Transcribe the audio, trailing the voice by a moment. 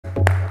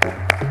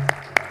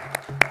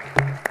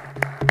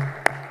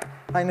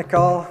Hi,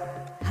 Nicole.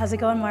 How's it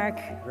going, Mark?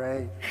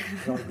 Great.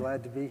 Really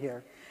glad to be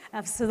here.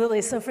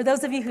 Absolutely. So for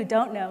those of you who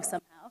don't know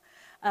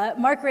somehow,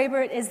 Marc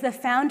Raibert is the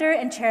founder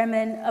and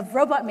chairman of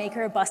robot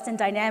maker Boston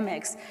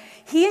Dynamics.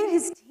 He and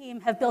his team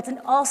have built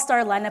an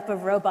all-star lineup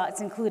of robots,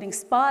 including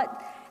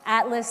Spot,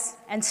 Atlas,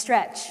 and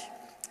Stretch.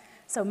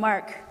 So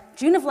Mark,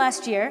 June of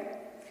last year,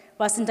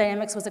 Boston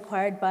Dynamics was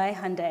acquired by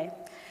Hyundai.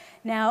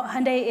 Now,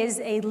 Hyundai is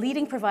a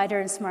leading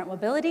provider in smart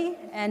mobility,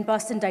 and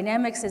Boston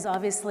Dynamics is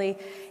obviously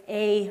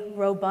a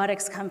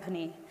robotics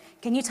company.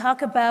 Can you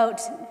talk about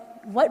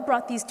what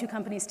brought these two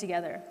companies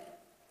together?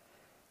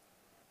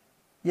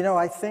 You know,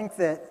 I think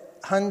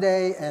that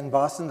Hyundai and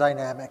Boston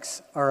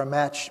Dynamics are a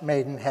match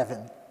made in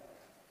heaven.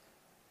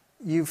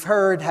 You've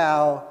heard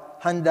how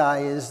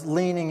Hyundai is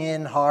leaning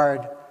in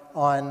hard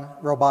on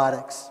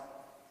robotics.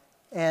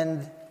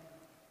 And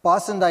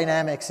Boston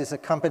Dynamics is a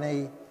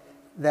company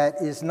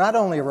that is not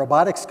only a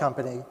robotics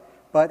company,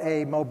 but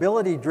a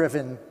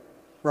mobility-driven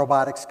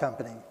robotics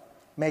company,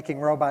 making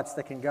robots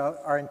that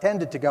are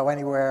intended to go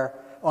anywhere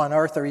on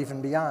Earth or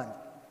even beyond.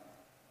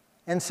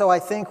 And so I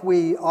think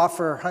we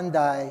offer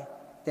Hyundai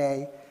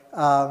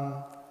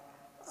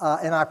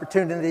an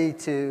opportunity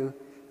to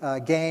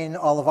gain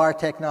all of our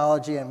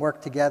technology and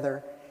work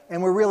together.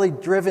 And we're really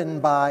driven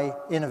by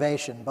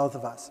innovation, both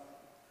of us.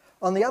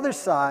 On the other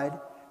side,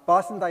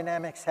 Boston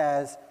Dynamics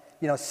has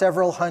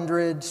several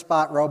hundred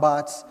Spot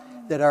robots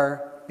that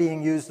are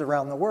being used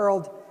around the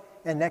world.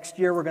 And next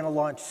year, we're going to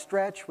launch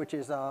Stretch, which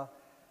is a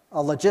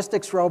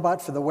logistics robot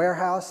for the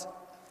warehouse.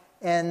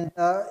 And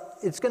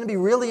it's going to be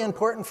really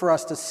important for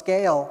us to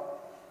scale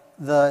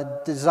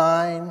the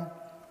design,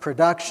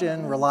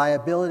 production,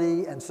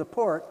 reliability, and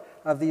support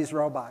of these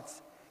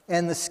robots.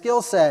 And the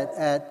skill set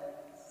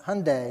at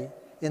Hyundai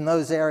in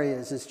those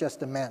areas is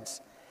just immense.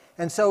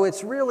 And so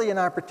it's really an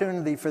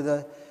opportunity for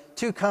the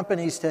two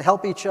companies to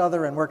help each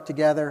other and work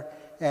together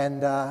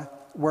and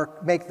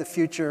make the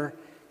future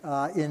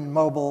in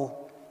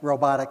mobile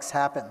robotics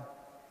happen.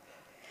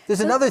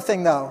 There's another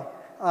thing, though.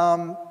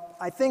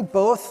 I think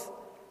both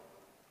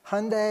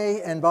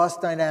Hyundai and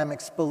Boston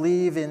Dynamics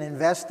believe in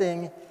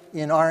investing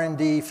in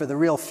R&D for the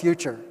real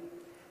future.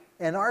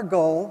 And our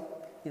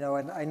goal,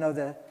 and I know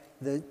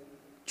the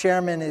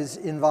chairman is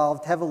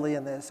involved heavily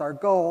in this, our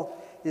goal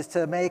is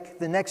to make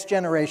the next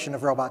generation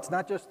of robots,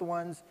 not just the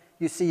ones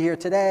you see here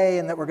today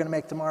and that we're going to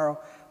make tomorrow,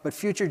 but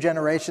future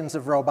generations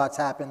of robots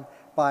happen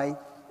by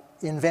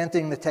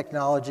inventing the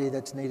technology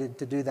that's needed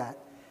to do that.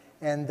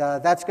 And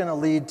that's going to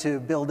lead to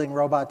building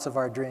robots of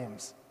our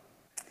dreams.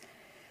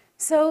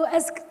 So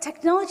as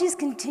technologies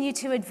continue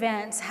to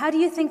advance, how do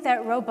you think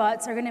that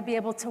robots are going to be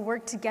able to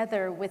work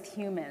together with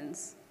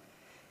humans?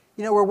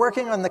 We're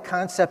working on the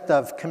concept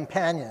of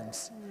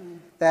companions.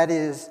 That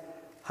is,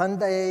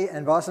 Hyundai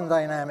and Boston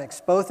Dynamics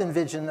both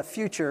envision a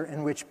future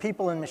in which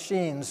people and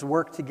machines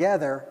work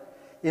together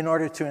in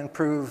order to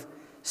improve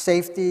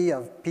safety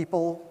of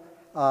people,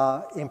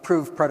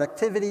 improve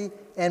productivity,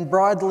 and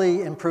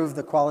broadly improve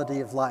the quality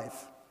of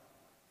life.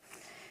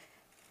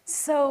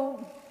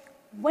 So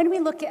when we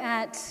look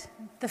at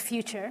the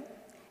future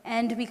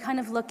and we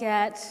kind of look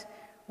at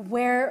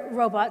where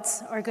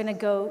robots are going to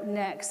go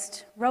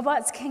next,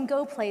 robots can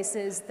go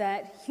places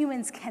that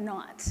humans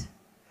cannot.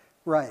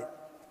 Right.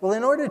 Well,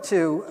 in order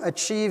to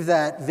achieve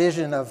that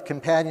vision of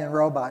companion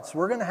robots,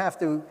 we're going to have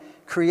to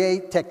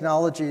create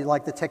technology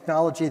like the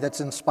technology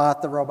that's in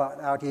Spot, the robot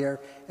out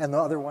here, and the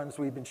other ones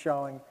we've been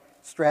showing,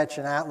 Stretch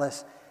and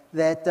Atlas,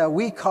 that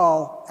we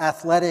call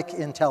athletic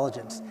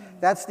intelligence.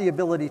 That's the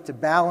ability to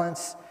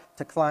balance,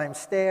 to climb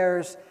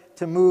stairs,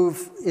 to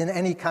move in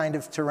any kind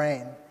of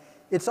terrain.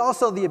 It's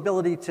also the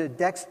ability to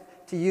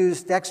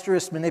use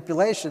dexterous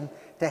manipulation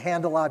to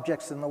handle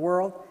objects in the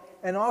world,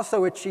 and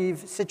also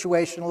achieve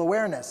situational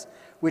awareness,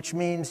 which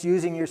means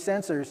using your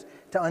sensors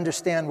to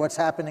understand what's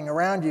happening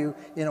around you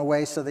in a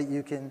way so that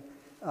you can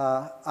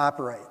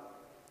operate.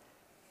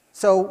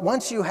 So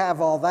once you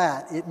have all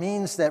that, it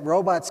means that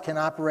robots can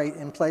operate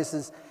in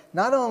places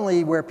not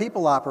only where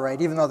people operate,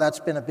 even though that's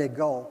been a big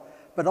goal,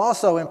 but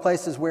also in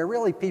places where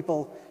really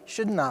people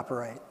shouldn't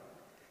operate.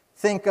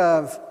 Think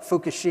of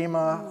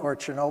Fukushima or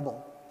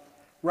Chernobyl.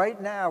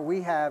 Right now,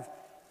 we have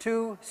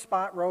 2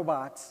 Spot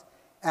robots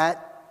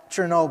at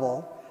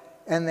Chernobyl,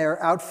 and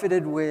they're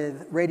outfitted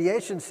with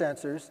radiation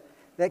sensors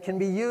that can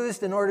be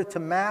used in order to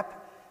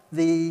map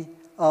the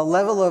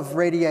level of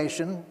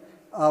radiation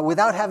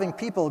without having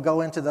people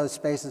go into those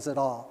spaces at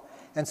all.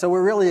 And so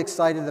we're really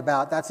excited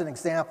about that's an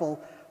example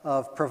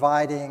of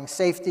providing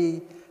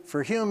safety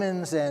for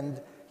humans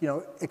and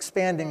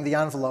expanding the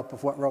envelope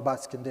of what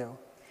robots can do.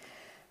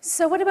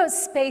 So what about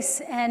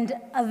space and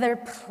other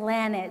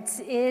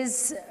planets?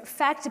 Is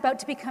fact about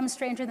to become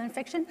stranger than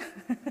fiction?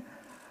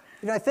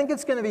 I think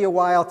it's going to be a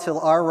while till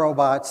our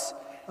robots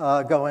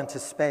go into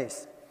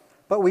space.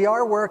 But we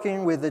are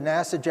working with the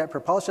NASA Jet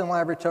Propulsion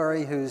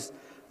Laboratory, who's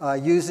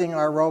using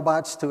our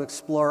robots to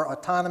explore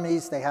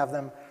autonomies. They have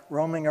them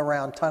roaming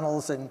around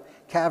tunnels and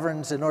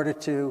caverns in order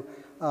to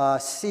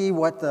see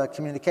what the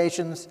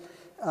communications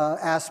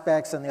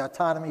aspects and the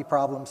autonomy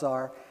problems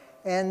are.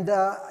 And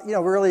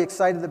we're really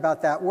excited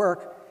about that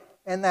work.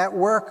 and that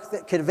work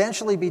that could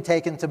eventually be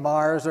taken to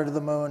Mars or to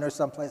the moon or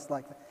someplace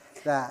like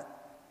that.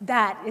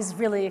 That is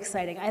really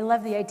exciting. I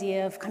love the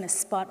idea of kind of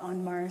spot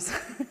on Mars.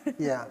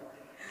 Yeah.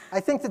 I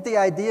think that the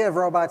idea of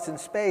robots in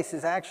space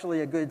is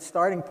actually a good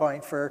starting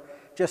point for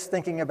just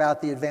thinking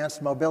about the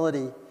advanced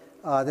mobility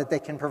that they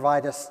can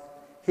provide us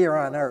here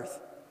on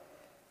Earth.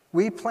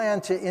 We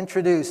plan to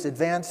introduce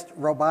advanced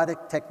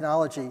robotic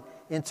technology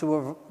into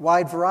a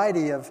wide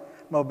variety of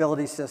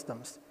mobility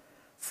systems,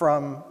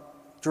 from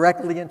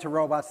directly into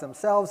robots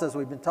themselves, as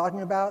we've been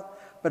talking about,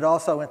 but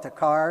also into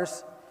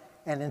cars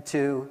and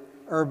into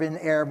urban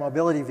air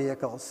mobility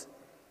vehicles,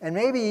 and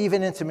maybe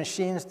even into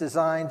machines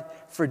designed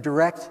for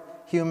direct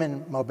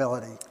human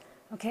mobility.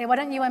 Okay, why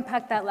don't you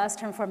unpack that last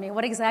term for me?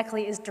 What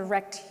exactly is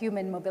direct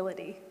human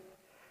mobility?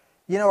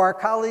 You know, our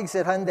colleagues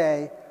at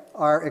Hyundai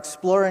are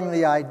exploring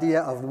the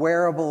idea of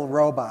wearable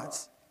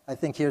robots. I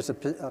think here's a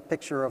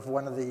picture of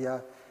one of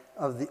the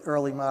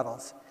early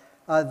models.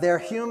 They're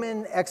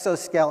human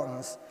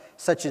exoskeletons,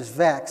 such as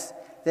Vex,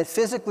 that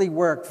physically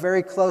work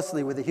very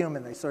closely with a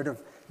human.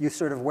 You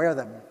sort of wear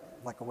them,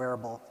 like a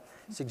wearable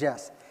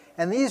suggests.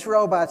 And these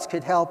robots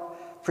could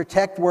help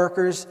protect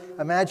workers.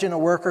 Imagine a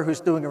worker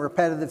who's doing a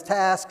repetitive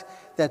task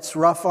that's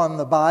rough on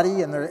the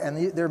body, and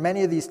there are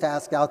many of these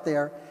tasks out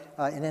there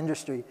in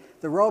industry.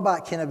 The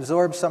robot can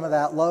absorb some of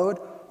that load,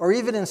 or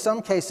even in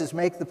some cases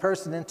make the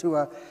person into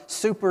a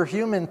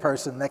superhuman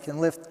person that can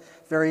lift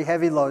very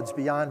heavy loads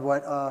beyond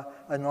what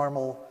a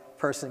normal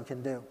person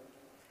can do.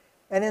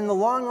 And in the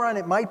long run,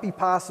 it might be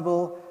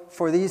possible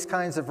for these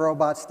kinds of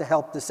robots to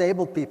help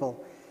disabled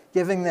people,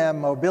 giving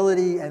them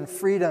mobility and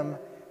freedom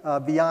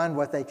beyond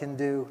what they can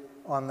do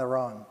on their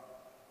own.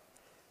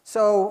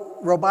 So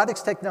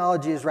robotics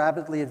technology is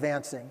rapidly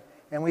advancing,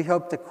 and we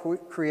hope to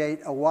create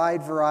a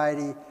wide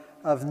variety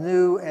of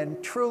new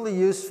and truly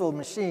useful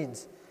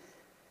machines.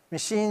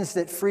 Machines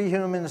that free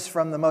humans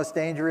from the most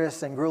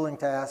dangerous and grueling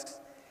tasks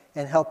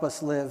and help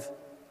us live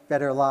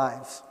better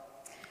lives.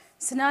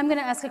 So now I'm going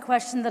to ask a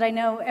question that I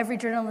know every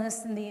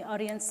journalist in the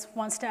audience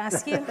wants to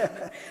ask you.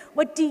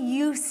 What do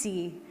you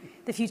see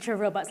the future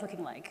of robots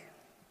looking like?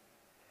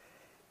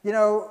 You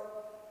know,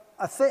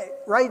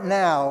 right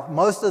now,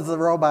 most of the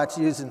robots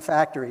used in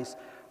factories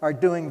are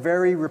doing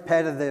very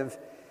repetitive,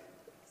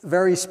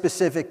 very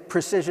specific,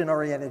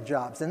 precision-oriented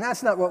jobs. And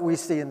that's not what we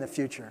see in the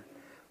future.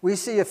 We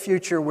see a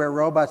future where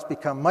robots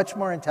become much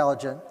more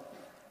intelligent,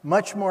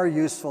 much more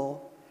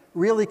useful,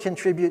 really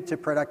contribute to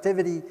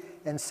productivity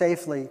and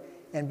safely,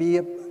 and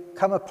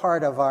become a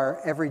part of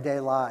our everyday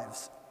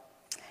lives.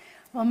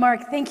 Well,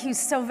 Marc, thank you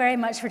so very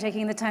much for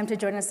taking the time to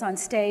join us on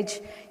stage.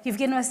 You've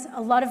given us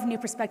a lot of new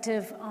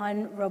perspective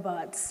on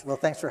robots. Well,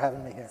 thanks for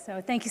having me here.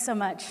 So thank you so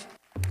much.